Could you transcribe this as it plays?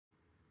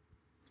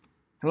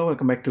Hello,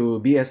 welcome back to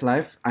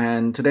BSLIVE,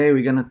 and today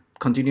we're gonna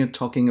continue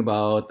talking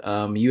about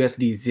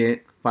USDZ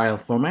file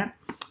format,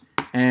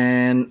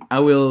 and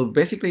I will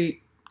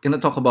basically gonna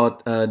talk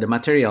about the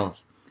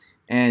materials.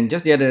 And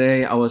just the other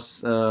day, I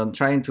was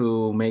trying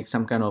to make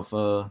some kind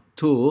of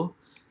tool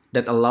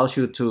that allows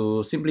you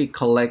to simply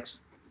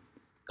collects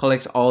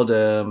all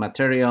the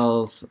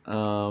materials,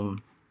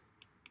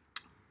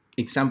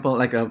 example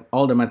like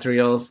all the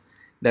materials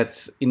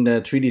that's in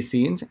the 3D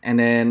scenes, and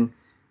then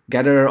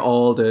gather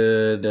all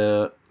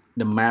the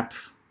map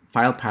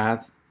file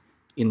path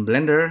in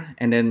Blender,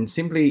 and then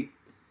simply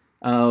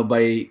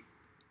by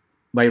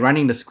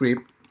running the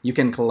script you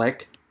can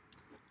collect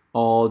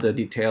all the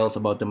details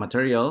about the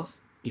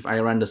materials. If I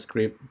run the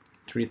script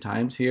 3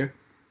 times here,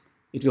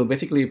 it will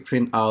basically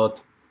print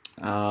out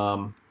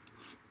the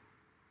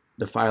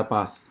file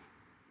path.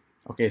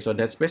 Okay, so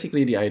that's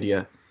basically the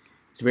idea.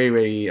 It's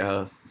very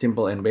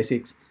simple and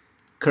basics.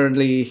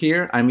 Currently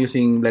here I'm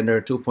using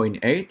Blender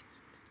 2.8,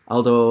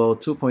 although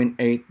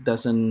 2.8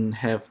 doesn't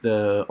have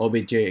the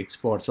OBJ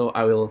export, so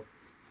I will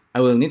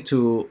need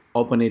to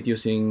open it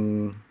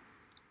using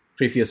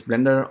previous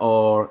Blender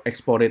or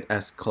export it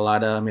as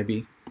Collada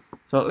maybe.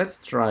 So let's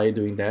try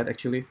doing that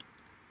actually.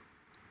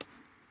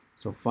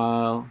 So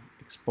file,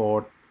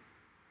 export,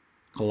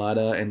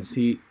 Collada, and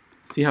see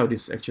how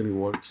this actually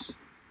works.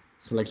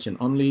 Selection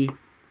only,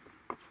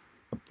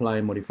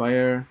 apply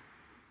modifier,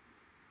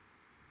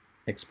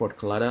 export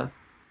Collada.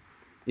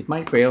 It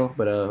might fail,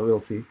 but we'll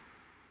see.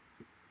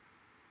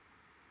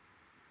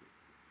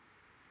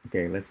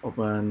 Okay, let's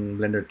open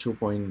Blender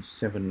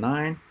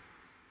 2.79.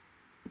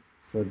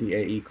 So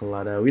DAE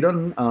Collada. We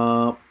don't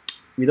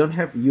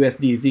have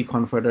USDZ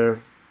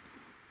Converter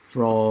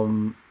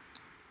from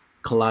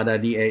Collada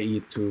DAE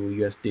to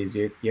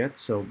USDZ yet.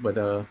 So, but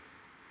oh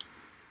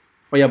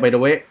yeah, by the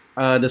way,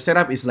 the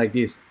setup is like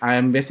this.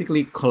 I'm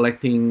basically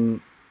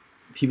collecting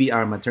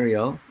PBR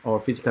material, or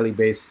physically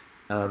based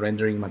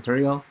rendering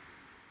material.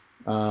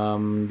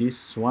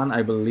 This one,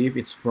 I believe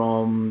it's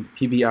from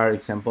PBR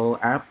example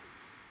app.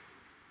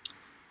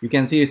 You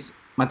can see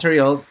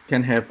materials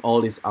can have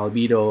all this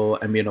albedo,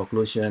 ambient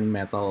occlusion,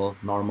 metal,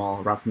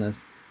 normal,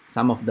 roughness.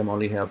 Some of them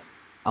only have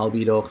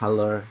albedo,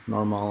 color,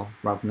 normal,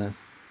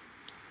 roughness.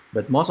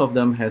 But most of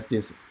them has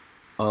this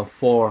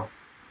four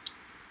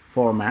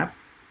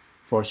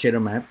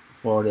shader map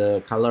for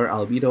the color,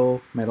 albedo,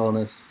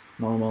 metalness,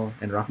 normal,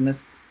 and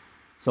roughness.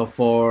 So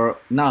for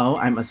now,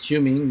 I'm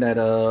assuming that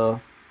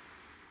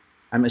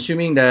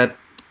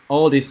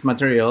all these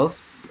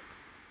materials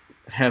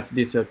have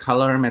this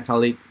color,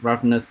 metallic,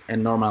 roughness,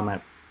 and normal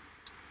map.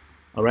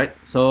 All right,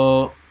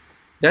 so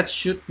that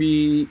should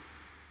be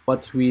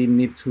what we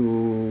need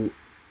to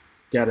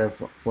gather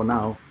for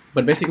now.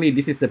 But basically,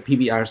 this is the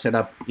PBR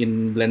setup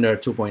in Blender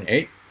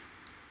 2.8,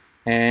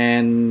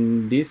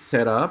 and this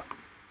setup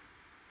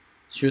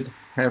should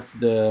have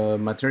the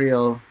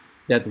material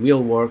that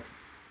will work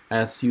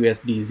as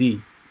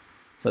USDZ.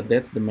 So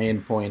that's the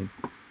main point.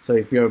 So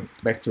if you're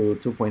back to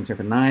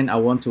 2.79, I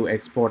want to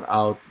import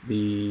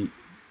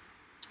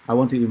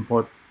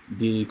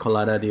the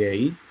Collada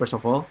DAE. First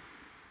of all,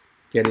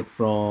 get it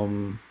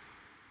from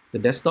the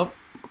desktop,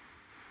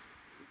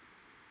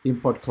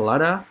 import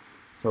Collada.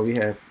 So we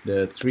have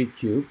the 3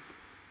 cube,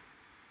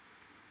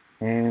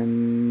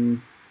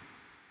 and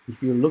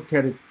if you look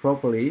at it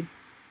properly,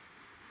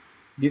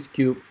 this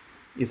cube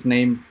is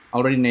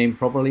already named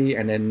properly,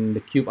 and then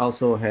the cube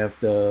also have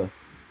the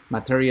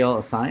material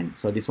assigned.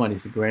 So this one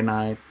is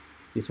granite,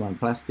 this one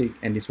plastic,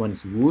 and this one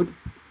is wood.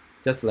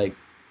 Just like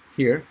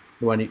here,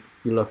 the one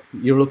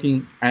you're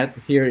looking at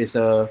here is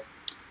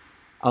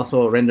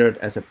also rendered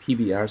as a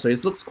PBR, so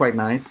it looks quite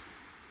nice.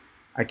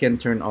 I can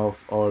turn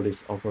off all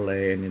this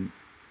overlay, and then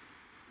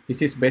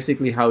this is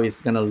basically how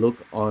it's gonna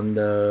look on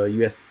the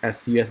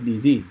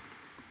USDZ.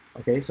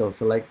 Okay, so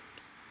select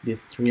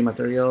these 3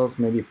 materials,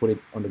 maybe put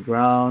it on the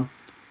ground,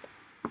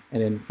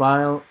 and then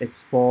file,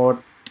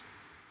 export,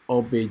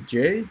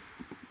 OBJ,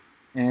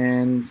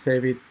 and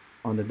save it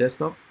on the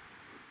desktop.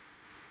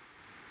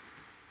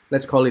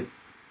 Let's call it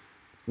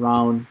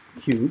round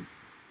cube.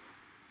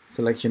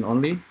 Selection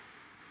only,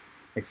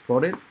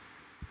 export it,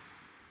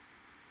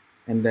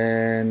 and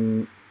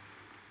then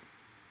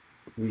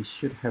we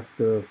should have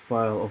the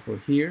file over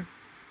here.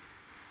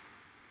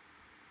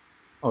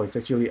 Oh, it's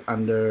actually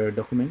under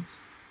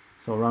documents.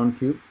 So round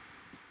cube,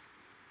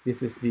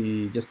 this is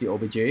just the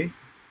OBJ.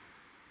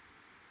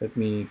 Let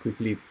me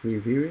quickly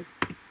preview it.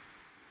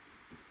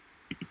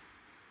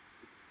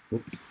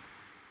 Oops.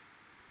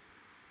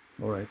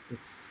 All right,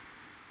 that's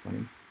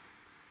fine.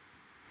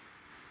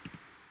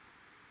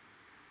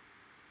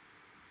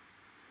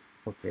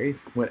 Okay,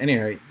 well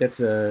anyway,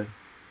 that's our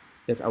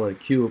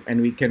cube,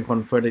 and we can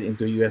convert it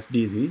into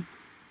USDZ.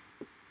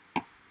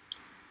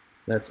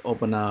 Let's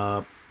open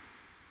up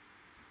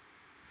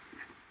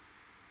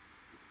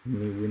a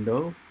new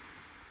window,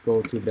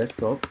 go to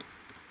desktop,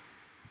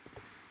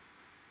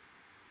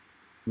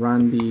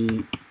 run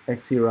the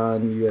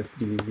xrun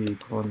USDZ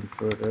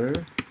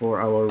converter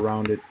for our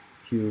rounded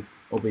cube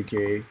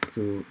OBJ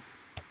to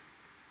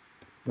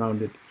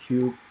rounded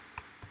cube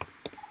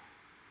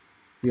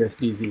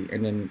USDZ,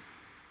 and then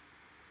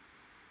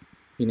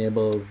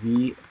enable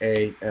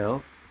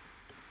VAL.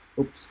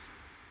 Oops.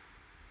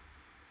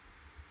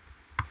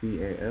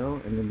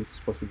 VAL, and then this is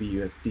supposed to be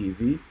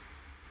USDZ.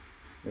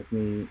 Let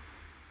me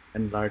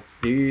enlarge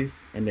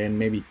this, and then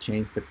maybe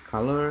change the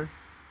color.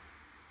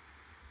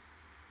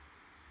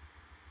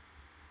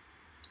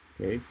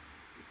 Okay.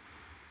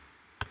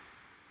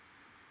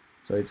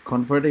 So it's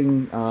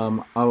converting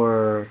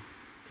our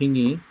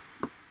thingy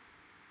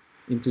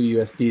into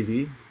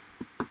USDZ.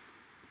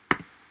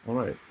 All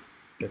right,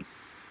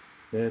 that's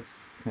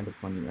kind of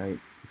funny.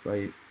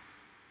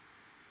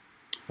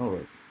 All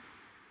right.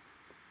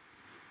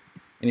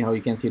 Anyhow,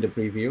 you can see the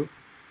preview,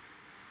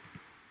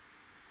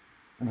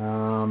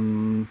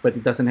 but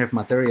it doesn't have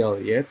material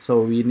yet,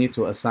 so we need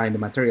to assign the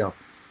material.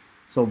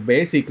 So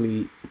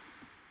basically,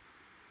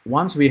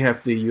 once we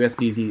have the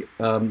USDZ,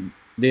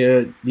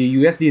 the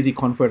USDZ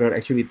converter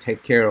actually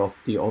take care of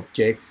the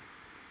objects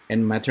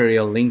and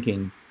material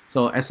linking.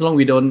 So as long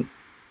we don't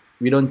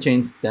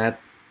change that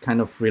kind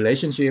of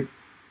relationship,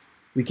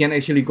 we can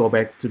actually go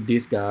back to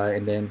this guy,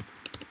 and then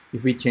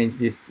if we change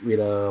this with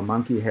a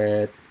monkey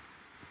head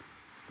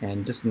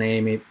and just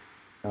name it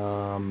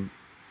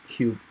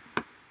cube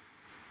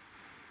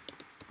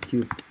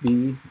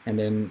B, and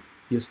then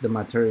use the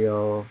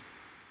material,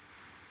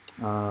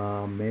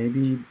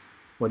 maybe,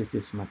 what is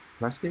this,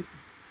 plastic,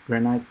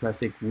 granite,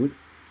 plastic, wood.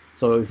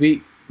 So if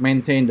we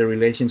maintain the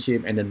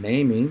relationship and the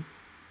naming,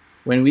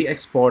 when we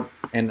export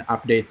and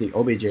update the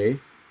OBJ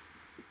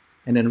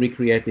and then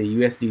recreate the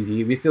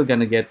USDZ, we're still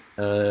gonna get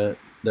the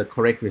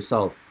correct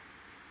result.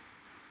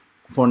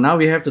 For now,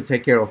 we have to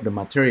take care of the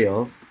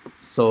materials.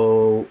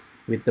 So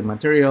with the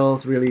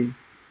materials, really,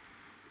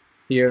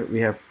 here we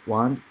have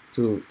 1,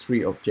 2,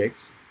 3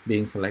 objects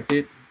being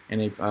selected,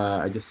 and if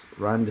I just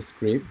run the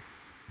script,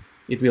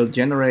 it will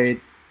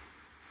generate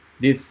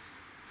this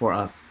for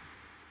us.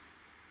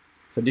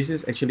 So this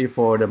is actually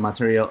for the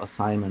material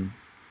assignment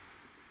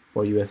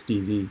for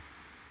USDZ.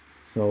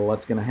 So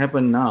what's gonna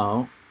happen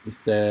now is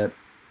that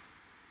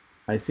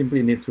I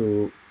simply need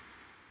to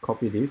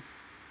copy this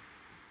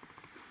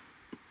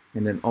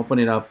and then open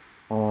it up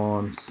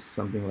on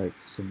something like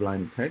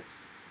Sublime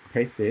Text,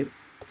 paste it.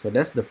 So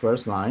that's the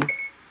first line,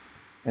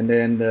 and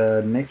then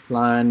the next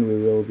line we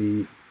will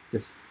be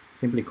just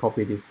simply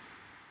copy this.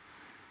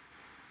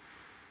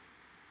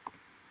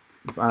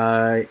 If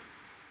I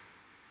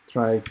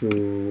try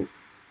to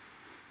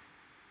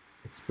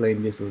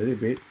explain this a little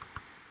bit,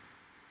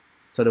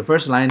 so the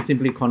first line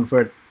simply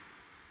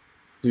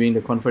doing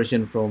the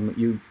conversion from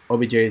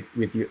OBJ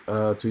with to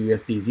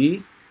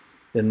USDZ.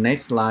 The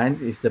next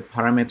lines is the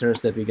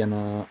parameters that we're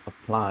gonna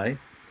apply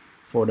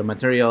for the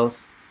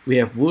materials. We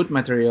have wood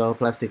material,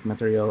 plastic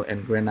material,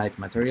 and granite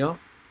material,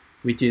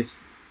 which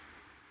is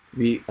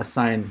we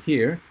assign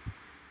here.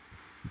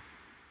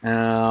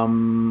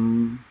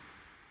 And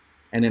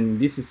then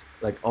this is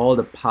like all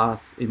the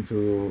paths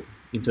into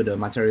the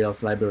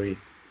materials library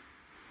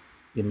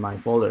in my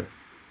folder.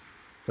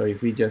 So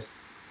if we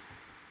just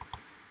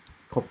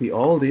copy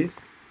all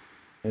this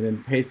and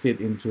then paste it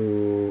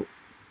into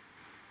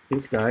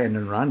this guy and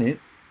then run it,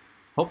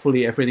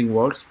 hopefully everything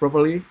works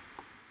properly.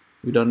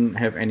 We don't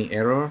have any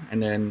error,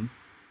 and then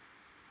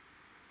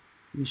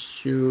we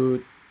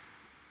should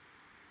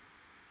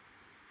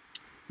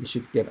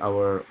get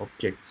our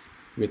objects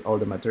with all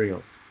the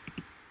materials.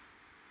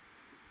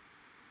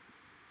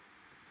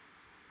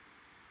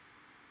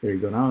 There you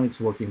go. Now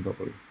it's working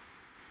properly.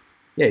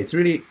 Yeah, it's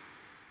really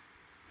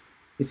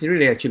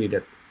actually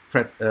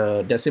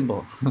that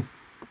simple.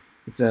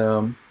 It's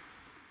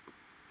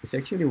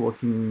actually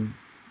working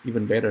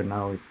even better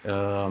now. It's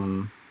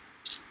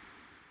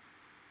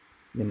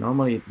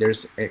normally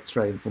there's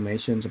extra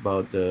information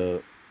about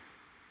the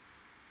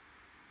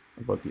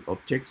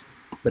objects,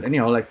 but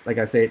anyhow, like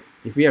I said,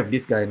 if we have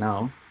this guy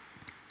now,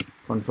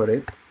 convert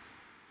it,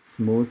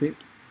 smooth it,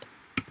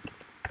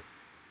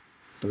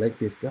 select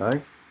this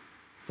guy,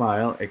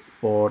 file,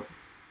 export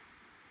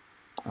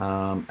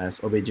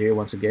as OBJ.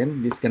 Once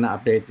again, this is gonna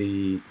update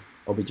the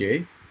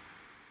OBJ,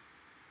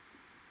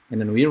 and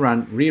then we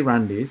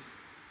rerun this.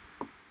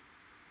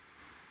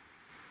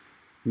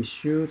 We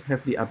should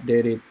have the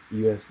updated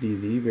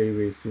USDZ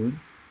very soon.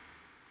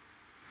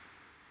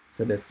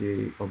 So that's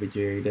the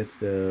OBJ. That's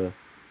the,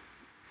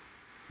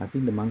 I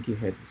think the monkey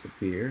head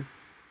disappeared.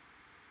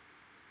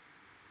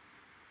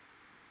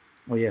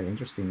 Oh yeah,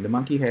 interesting. The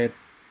monkey head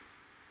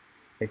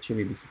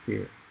actually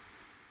disappeared.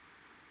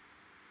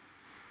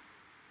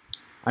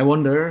 I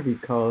wonder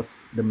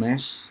because the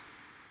mesh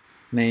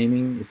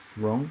naming is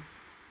wrong.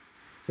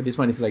 So this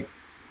one is like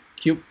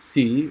cube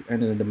C,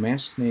 and then the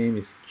mesh name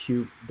is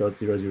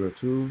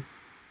cube.002,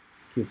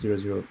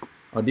 cube00.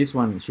 Oh, this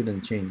one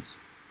shouldn't change.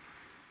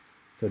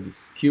 So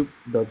this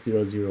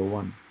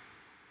cube.001.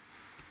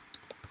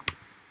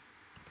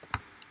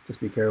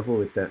 Just be careful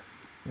with that.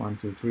 1,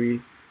 2,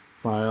 3,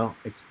 file,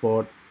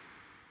 export,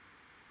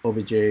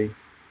 OBJ.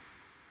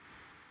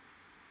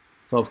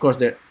 So of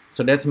course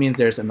so that means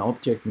there's an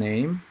object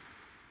name,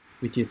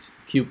 which is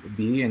cube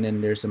B, and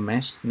then there's a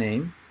mesh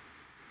name.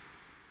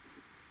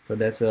 So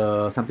that's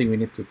something we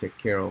need to take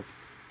care of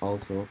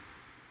also.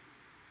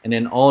 And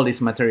then all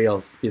these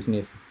materials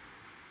business.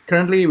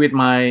 Currently with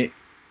my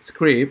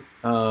script,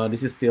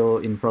 this is still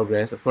in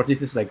progress. Of course,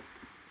 this is like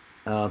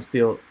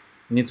still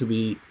need to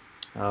be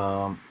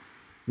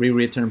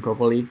rewritten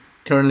properly.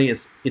 Currently,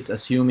 it's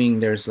assuming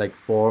there's like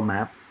 4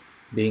 maps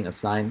being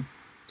assigned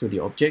to the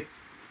objects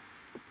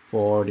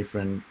for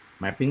different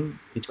mapping.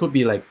 It could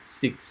be like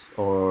 6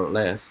 or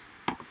less.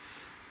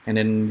 And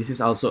then this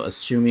is also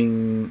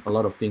assuming a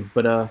lot of things.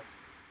 But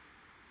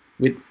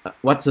with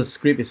what the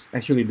script is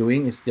actually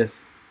doing is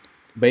just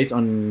based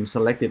on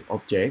selected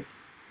object,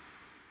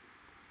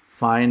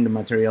 find the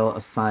material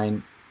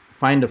assigned,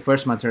 find the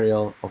first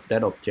material of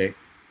that object.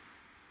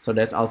 So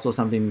that's also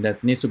something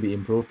that needs to be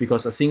improved,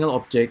 because a single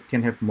object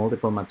can have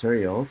multiple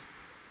materials.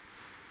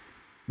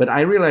 But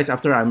I realized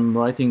after I'm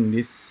writing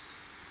this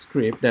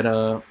script that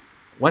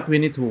what we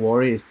need to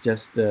worry is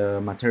just the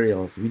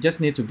materials. We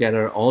just need to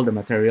gather all the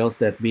materials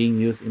that being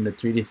used in the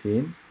 3D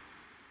scenes,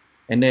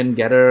 and then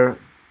gather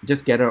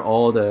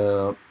all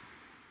the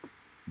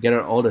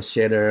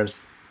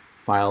shaders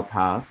file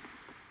path,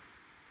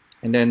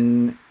 and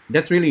then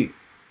that's really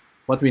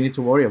what we need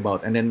to worry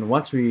about. And then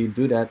once we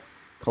do that,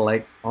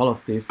 collect all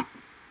of this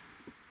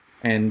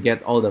and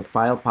get all the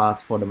file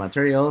paths for the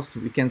materials,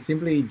 we can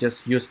simply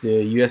just use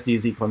the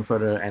USDZ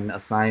converter and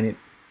assign it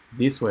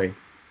this way.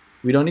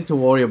 We don't need to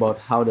worry about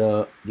how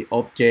the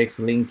objects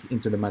link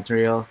into the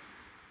material.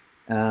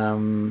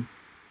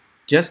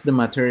 Just the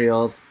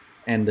materials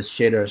and the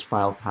shaders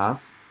file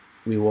path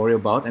we worry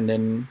about, and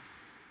then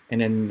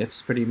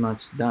that's pretty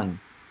much done.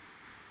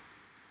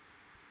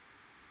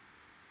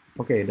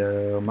 Okay,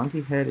 the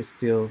monkey head is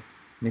still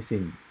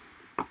missing,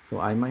 so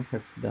I might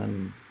have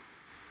done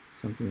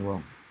something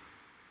wrong.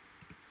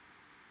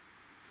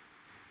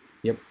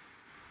 Yep.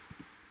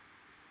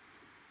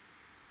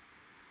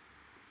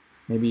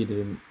 Maybe it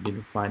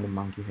didn't find the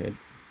monkey head.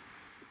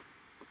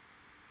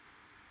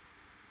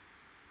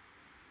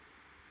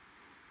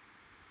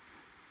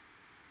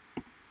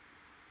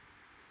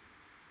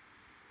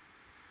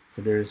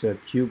 So there's a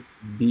cube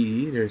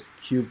B, there's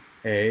cube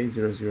A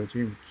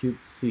 003, and cube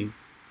C.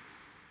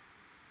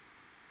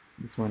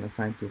 This one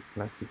assigned to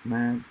plastic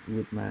mat,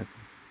 wood mat.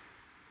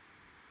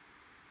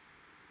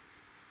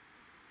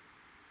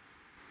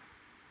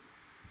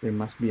 There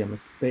must be a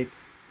mistake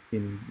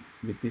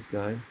with this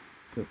guy.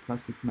 So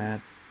plastic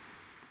mat,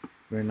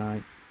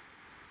 granite,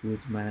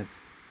 wood mat.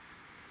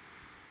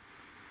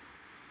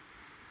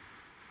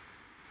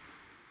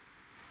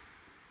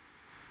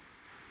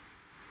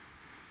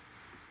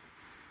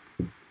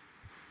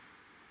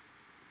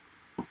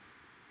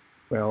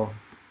 Well,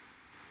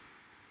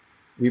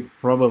 we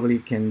probably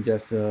can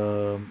just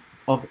oh,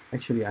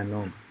 actually I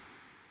know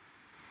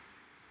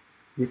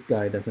this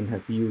guy doesn't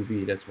have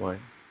UV, that's why.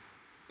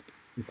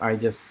 If I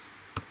just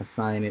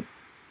assign it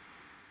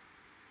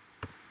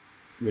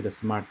with a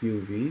smart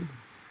UV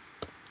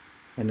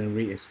and then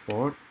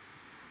re-export,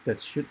 that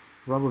should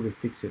probably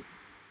fix it.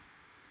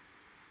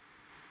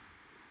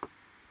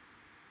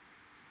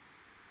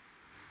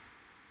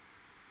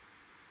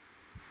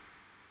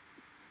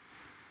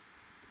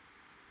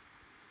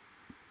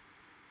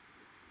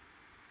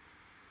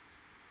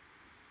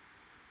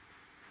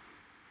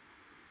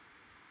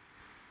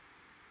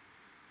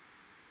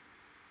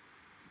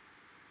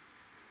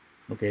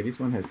 Okay, this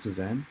one has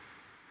Suzanne.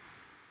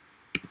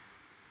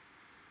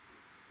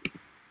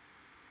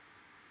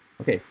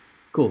 Okay,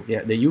 cool.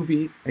 Yeah, the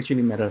UV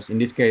actually matters in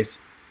this case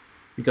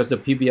because the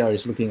PBR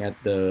is looking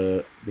at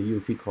the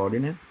UV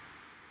coordinate.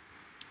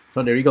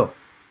 So there you go.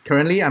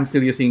 Currently, I'm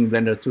still using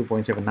Blender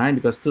 2.79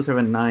 because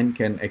 2.79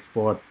 can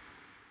export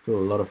to a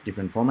lot of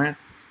different formats.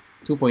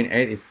 2.8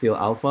 is still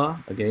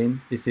alpha.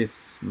 Again, this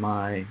is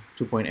my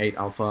 2.8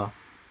 alpha.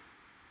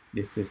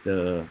 This is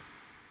the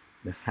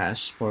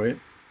hash for it.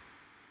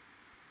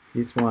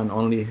 This one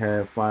only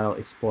have file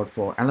export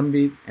for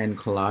Alembic and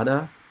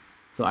Collada.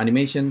 So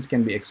animations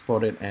can be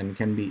exported and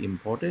can be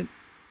imported.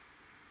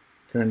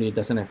 Currently it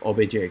doesn't have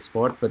OBJ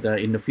export, but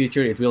in the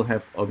future it will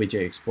have OBJ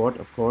export,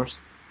 of course.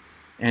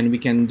 And we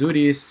can do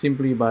this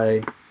simply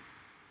by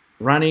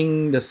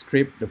running the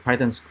script, the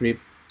Python script,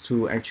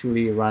 to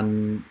actually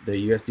run the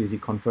USDZ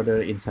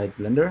converter inside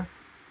Blender.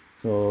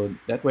 So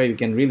that way we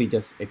can really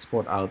just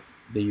export out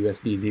the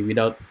USDZ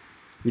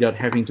without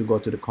having to go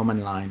to the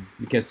command line,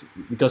 because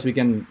we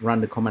can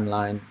run the command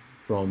line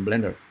from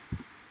Blender.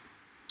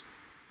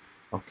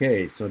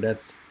 Okay, so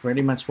that's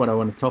pretty much what I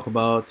want to talk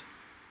about.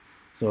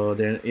 So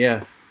then,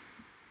 yeah,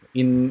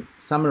 in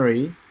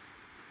summary,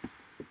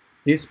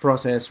 this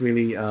process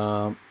really,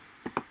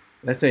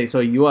 let's say, so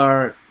you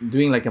are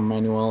doing like a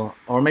manual,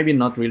 or maybe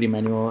not really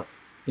manual.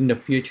 In the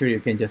future, you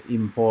can just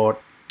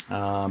import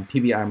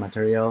PBR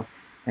material,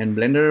 and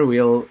Blender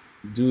will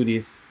do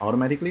this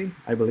automatically,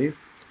 I believe.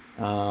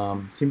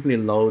 Simply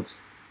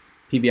loads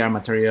PBR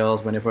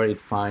materials whenever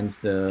it finds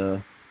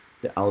the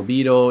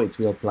albedo. It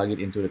will plug it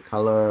into the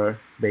color,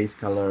 base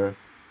color,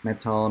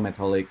 metal,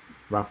 metallic,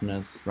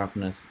 roughness,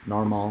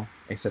 normal,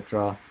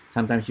 etc.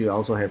 Sometimes you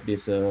also have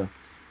this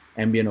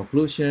ambient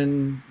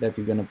occlusion that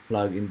you're gonna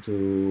plug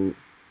into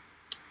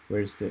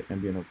Where's the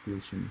ambient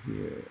occlusion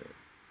here?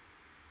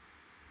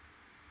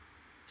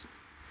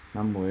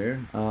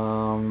 Somewhere.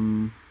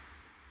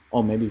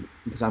 Or maybe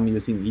because I'm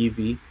using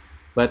Eevee,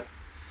 but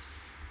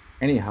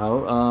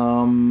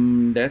anyhow,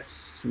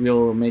 that's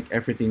will make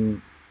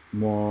everything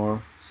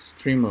more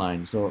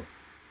streamlined. So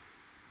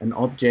an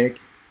object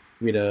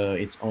with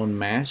its own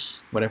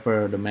mesh,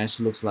 whatever the mesh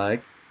looks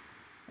like,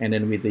 and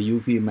then with the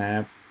UV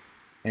map,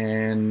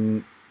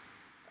 and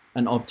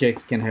an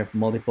object can have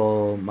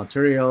multiple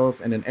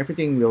materials, and then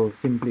everything will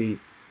simply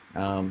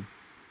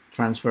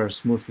transfer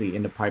smoothly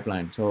in the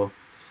pipeline. So,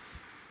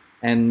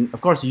 and of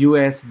course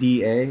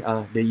USDA,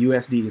 the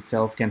USD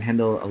itself can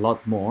handle a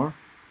lot more.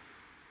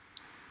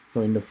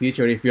 So in the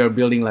future, if you're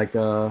building like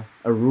a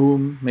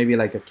room, maybe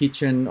like a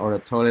kitchen or a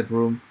toilet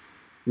room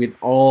with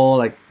all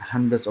like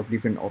hundreds of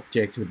different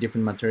objects with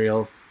different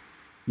materials,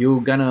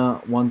 you're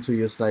gonna want to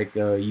use like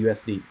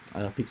USD,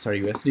 Pixar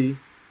USD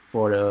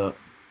for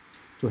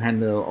to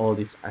handle all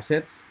these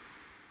assets,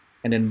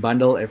 and then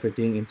bundle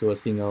everything into a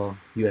single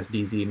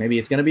USDZ. Maybe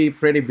it's gonna be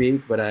pretty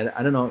big, but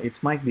I don't know,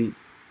 it might be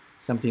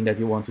something that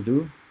you want to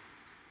do.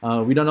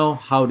 We don't know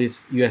how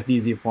this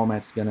USDZ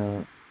format's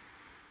gonna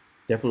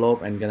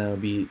develop and gonna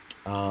be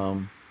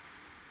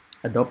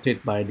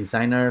adopted by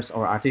designers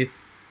or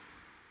artists,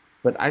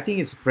 but I think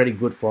it's a pretty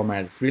good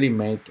format. It's really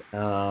make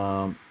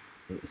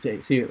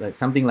see like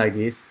something like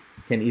this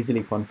can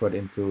easily convert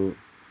into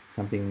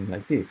something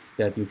like this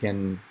that you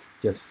can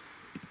just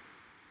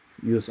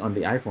use on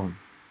the iPhone.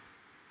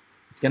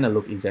 It's gonna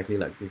look exactly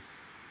like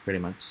this pretty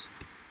much.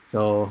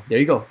 So there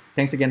you go.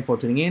 Thanks again for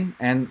tuning in,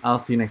 and I'll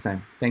see you next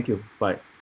time. Thank you. Bye.